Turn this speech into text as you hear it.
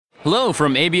Hello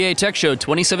from ABA Tech Show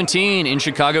 2017 in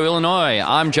Chicago, Illinois.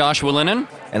 I'm Joshua Lennon.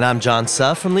 And I'm John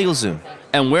Suh from LegalZoom.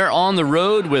 And we're on the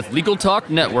road with Legal Talk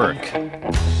Network.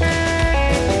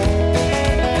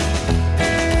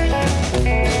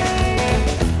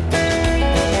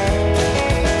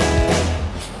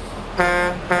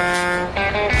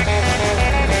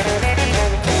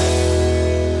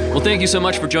 Well, thank you so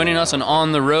much for joining us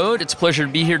on the road. It's a pleasure to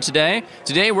be here today.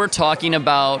 Today we're talking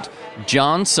about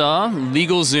John Suh,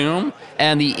 LegalZoom,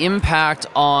 and the impact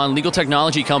on legal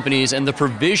technology companies and the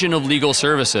provision of legal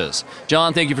services.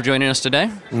 John, thank you for joining us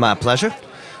today. My pleasure.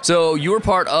 So you were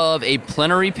part of a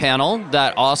plenary panel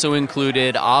that also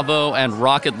included Avvo and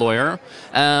Rocket Lawyer.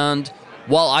 And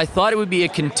while I thought it would be a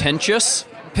contentious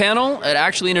panel, it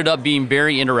actually ended up being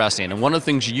very interesting. And one of the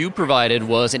things you provided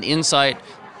was an insight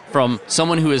from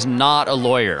someone who is not a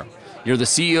lawyer. You're the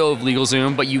CEO of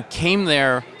LegalZoom, but you came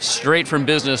there straight from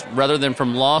business rather than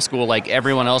from law school like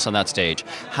everyone else on that stage.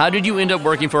 How did you end up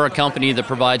working for a company that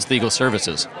provides legal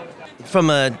services?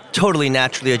 From a totally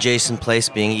naturally adjacent place,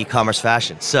 being e-commerce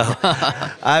fashion. So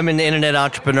I'm an internet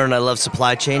entrepreneur and I love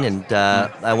supply chain. And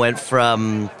I went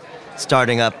from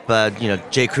starting up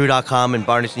jcrew.com and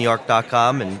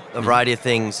barnesnewyork.com and a variety of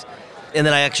things. And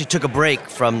then I actually took a break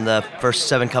from the first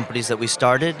 7 companies that we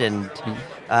started and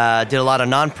did a lot of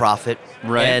nonprofit,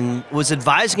 right, and was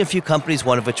advising a few companies,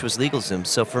 one of which was LegalZoom.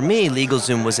 So for me,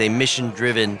 LegalZoom was a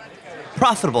mission-driven,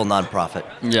 profitable nonprofit.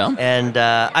 Yeah. And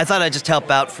I thought I'd just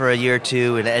help out for a year or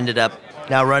two, and ended up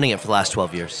now running it for the last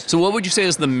 12 years. So what would you say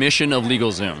is the mission of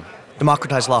LegalZoom?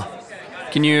 Democratize law.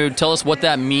 Can you tell us what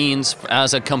that means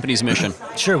as a company's mission?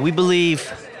 Sure. We believe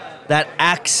that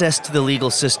access to the legal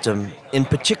system, in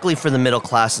particularly for the middle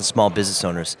class and small business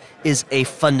owners, is a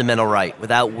fundamental right,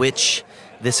 without which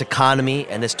this economy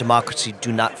and this democracy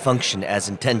do not function as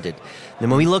intended. And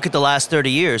when we look at the last 30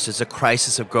 years, there's a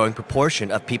crisis of growing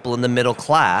proportion of people in the middle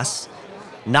class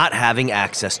not having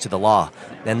access to the law.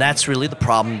 And that's really the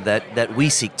problem that we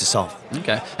seek to solve.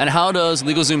 Okay. And how does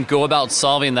LegalZoom go about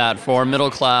solving that for middle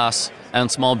class and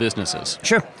small businesses?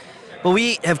 Sure. Well,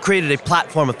 we have created a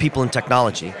platform of people and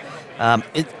technology.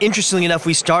 Interestingly enough,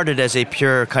 we started as a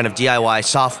pure kind of DIY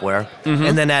software,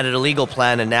 and then added a legal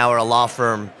plan, and now are a law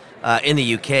firm in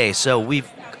the UK. So we've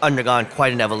undergone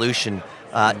quite an evolution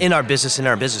in our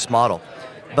business model.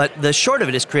 But the short of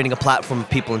it is creating a platform of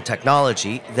people and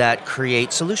technology that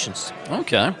create solutions.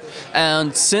 Okay.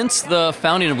 And since the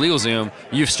founding of LegalZoom,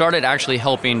 you've started actually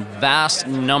helping vast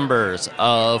numbers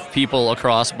of people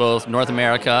across both North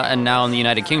America and now in the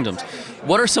United Kingdom.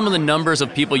 What are some of the numbers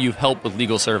of people you've helped with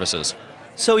legal services?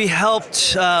 So we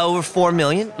helped over 4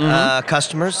 million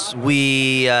customers.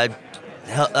 We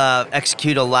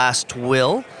execute a last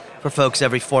will for folks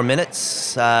every 4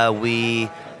 minutes. We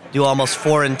do almost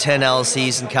 4 in 10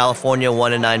 LLCs in California,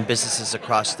 1 in 9 businesses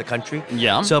across the country.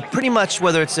 Yeah. So pretty much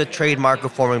whether it's a trademark or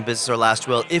forming business or last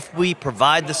will, if we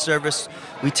provide the service,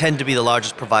 we tend to be the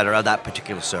largest provider of that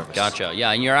particular service. Gotcha.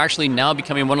 Yeah, and you're actually now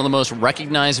becoming one of the most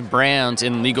recognized brands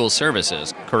in legal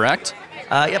services, correct?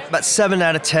 Yep, about 7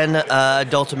 out of 10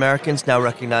 adult Americans now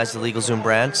recognize the LegalZoom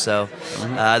brand, so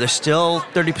there's still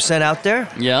 30% out there.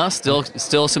 Yeah,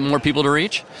 still some more people to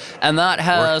reach. And that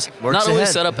has not only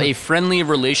set up a friendly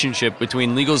relationship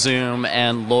between LegalZoom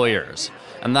and lawyers,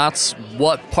 and that's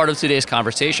what part of today's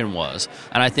conversation was.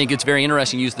 And I think it's very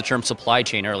interesting you used the term supply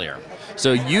chain earlier.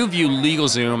 So you view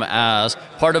LegalZoom as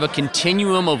part of a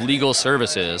continuum of legal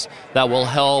services that will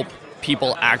help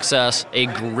people access a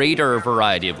greater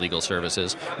variety of legal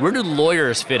services. Where do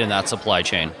lawyers fit in that supply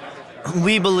chain?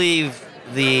 We believe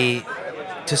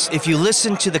if you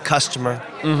listen to the customer,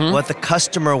 what the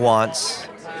customer wants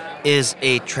is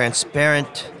a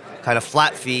transparent kind of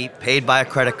flat fee paid by a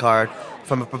credit card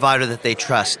from a provider that they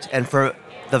trust. And for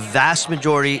the vast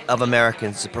majority of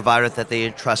Americans, the provider that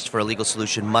they trust for a legal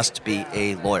solution must be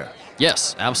a lawyer.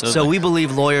 Yes, absolutely. So we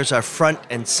believe lawyers are front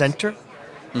and center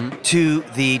to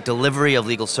the delivery of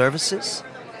legal services.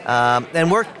 And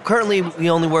we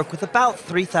only work with about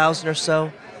 3,000 or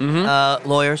so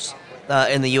lawyers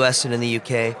in the US and in the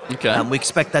UK. Okay. We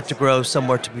expect that to grow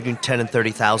somewhere to between 10 and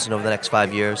 30,000 over the next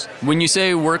 5 years. When you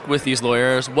say work with these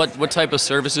lawyers, what type of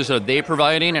services are they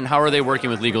providing and how are they working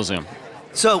with LegalZoom?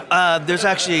 So there's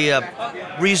actually a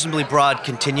reasonably broad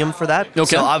continuum for that.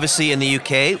 Okay. So obviously in the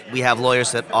UK, we have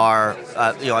lawyers that are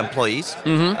employees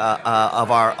of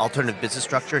our alternative business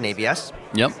structure in ABS.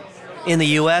 Yep. In the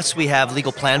US, we have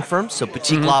legal plan firms, so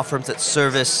boutique law firms that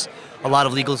service a lot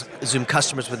of LegalZoom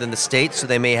customers within the state. So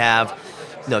they may have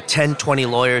 10, 20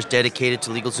 lawyers dedicated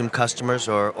to LegalZoom customers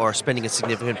or spending a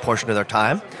significant portion of their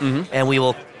time. And we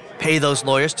will pay those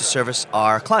lawyers to service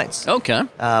our clients. Okay.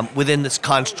 Within this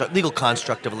legal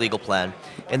construct of a legal plan.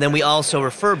 And then we also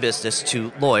refer business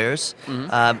to lawyers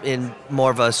in more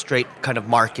of a straight kind of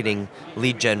marketing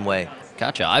lead gen way.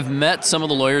 Gotcha. I've met some of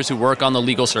the lawyers who work on the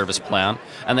legal service plan,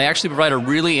 and they actually provide a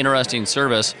really interesting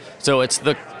service. So it's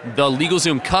the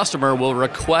LegalZoom customer will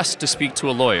request to speak to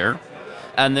a lawyer,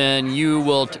 and then you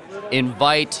will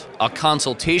invite a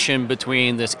consultation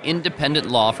between this independent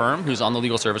law firm who's on the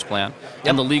legal service plan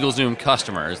and the LegalZoom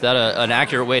customer. Is that an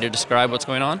accurate way to describe what's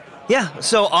going on? Yeah,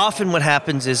 so often what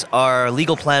happens is our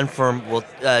legal plan firm will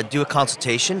do a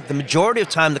consultation. The majority of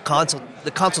time, the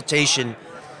consultation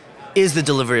is the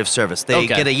delivery of service. They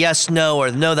get a yes, no,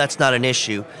 or no, that's not an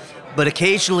issue. But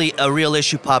occasionally a real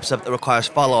issue pops up that requires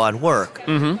follow-on work.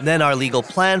 Then our legal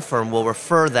plan firm will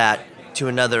refer that to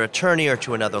another attorney or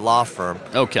to another law firm.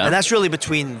 Okay. And that's really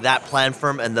between that plan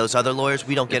firm and those other lawyers.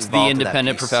 We don't get involved in that. The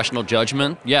independent professional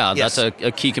judgment. Yeah, yes. That's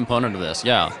a key component of this.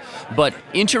 Yeah. But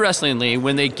interestingly,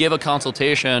 when they give a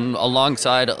consultation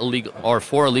alongside a legal or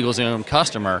for a LegalZoom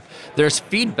customer, there's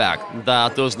feedback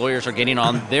that those lawyers are getting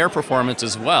on their performance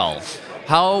as well.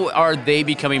 How are they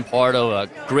becoming part of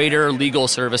a greater legal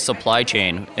service supply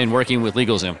chain in working with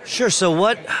LegalZoom? Sure. So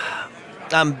what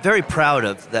I'm very proud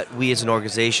of that we as an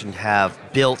organization have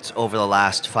built over the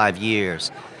last 5 years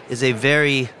is a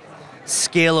very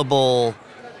scalable,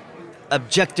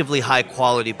 objectively high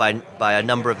quality by a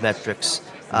number of metrics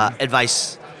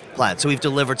advice plan. So we've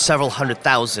delivered several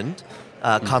 100,000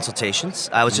 consultations.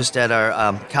 I was just at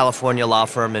our California law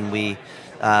firm, and we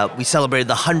celebrated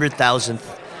the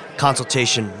 100,000th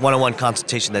one-on-one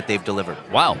consultation that they've delivered.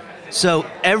 Wow. So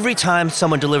every time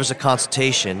someone delivers a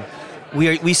consultation,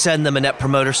 we send them a Net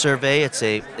Promoter Survey. It's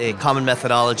a common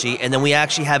methodology. And then we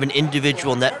actually have an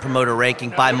individual Net Promoter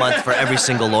ranking by month for every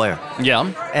single lawyer.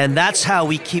 Yeah. And that's how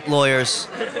we keep lawyers,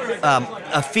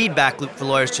 a feedback loop for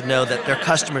lawyers to know that their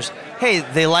customers, hey,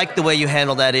 they like the way you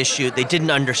handled that issue. They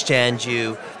didn't understand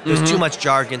you. There's too much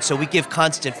jargon. So we give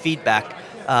constant feedback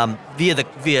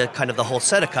via kind of the whole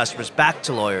set of customers back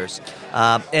to lawyers.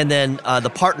 And then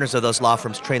the partners of those law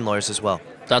firms train lawyers as well.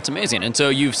 That's amazing. And so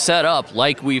you've set up,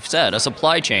 like we've said, a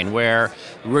supply chain where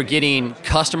we're getting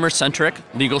customer-centric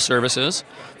legal services,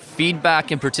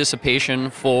 feedback and participation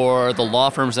for the law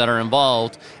firms that are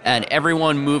involved, and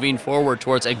everyone moving forward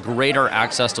towards a greater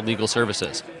access to legal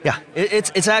services. Yeah,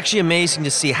 it's actually amazing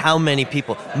to see how many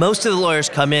people, most of the lawyers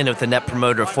come in with a Net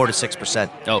Promoter of 4 to 6%.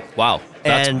 Oh, wow.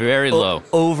 That's very low.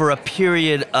 Over a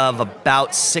period of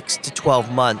about 6 to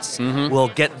 12 months, we'll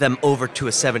get them over to a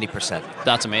 70%.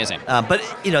 That's amazing. But,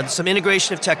 some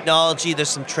integration of technology, there's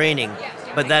some training,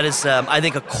 but that is, I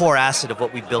think, a core asset of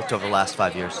what we've built over the last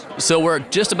 5 years. So we're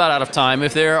just about out of time.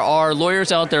 If there are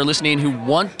lawyers out there listening who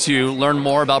want to learn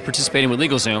more about participating with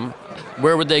LegalZoom,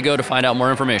 where would they go to find out more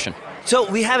information? So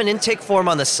we have an intake form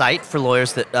on the site for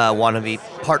lawyers that want to be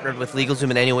partnered with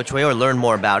LegalZoom in any which way or learn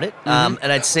more about it.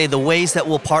 And I'd say the ways that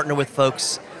we'll partner with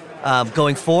folks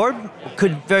going forward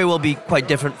could very well be quite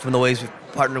different from the ways we've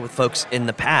partnered with folks in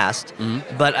the past.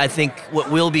 But I think what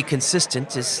will be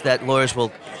consistent is that lawyers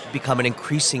will become an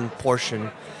increasing portion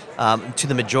to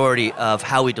the majority of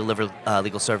how we deliver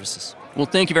legal services. Well,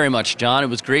 thank you very much, John. It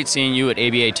was great seeing you at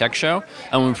ABA Tech Show,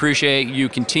 and we appreciate you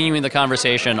continuing the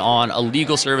conversation on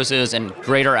legal services and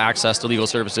greater access to legal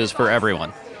services for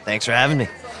everyone. Thanks for having me.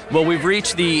 Well, we've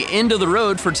reached the end of the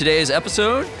road for today's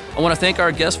episode. I want to thank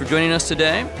our guests for joining us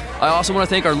today. I also want to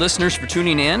thank our listeners for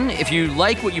tuning in. If you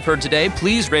like what you've heard today,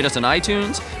 please rate us on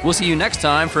iTunes. We'll see you next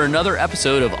time for another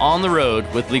episode of On the Road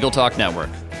with Legal Talk Network.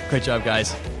 Great job,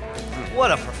 guys.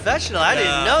 What a professional. I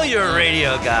didn't know you were a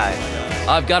radio guy.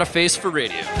 I've got a face for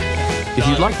radio. If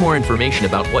you'd like more information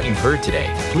about what you've heard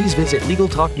today, please visit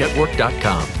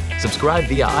LegalTalkNetwork.com. Subscribe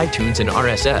via iTunes and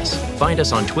RSS. Find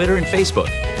us on Twitter and Facebook,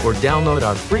 or download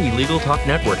our free Legal Talk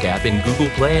Network app in Google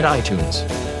Play and iTunes.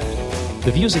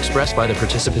 The views expressed by the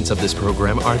participants of this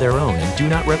program are their own and do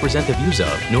not represent the views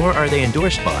of, nor are they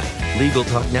endorsed by, Legal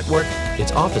Talk Network,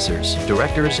 its officers,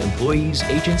 directors, employees,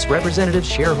 agents, representatives,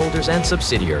 shareholders, and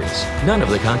subsidiaries. None of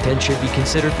the content should be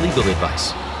considered legal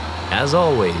advice. As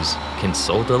always,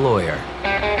 consult a lawyer.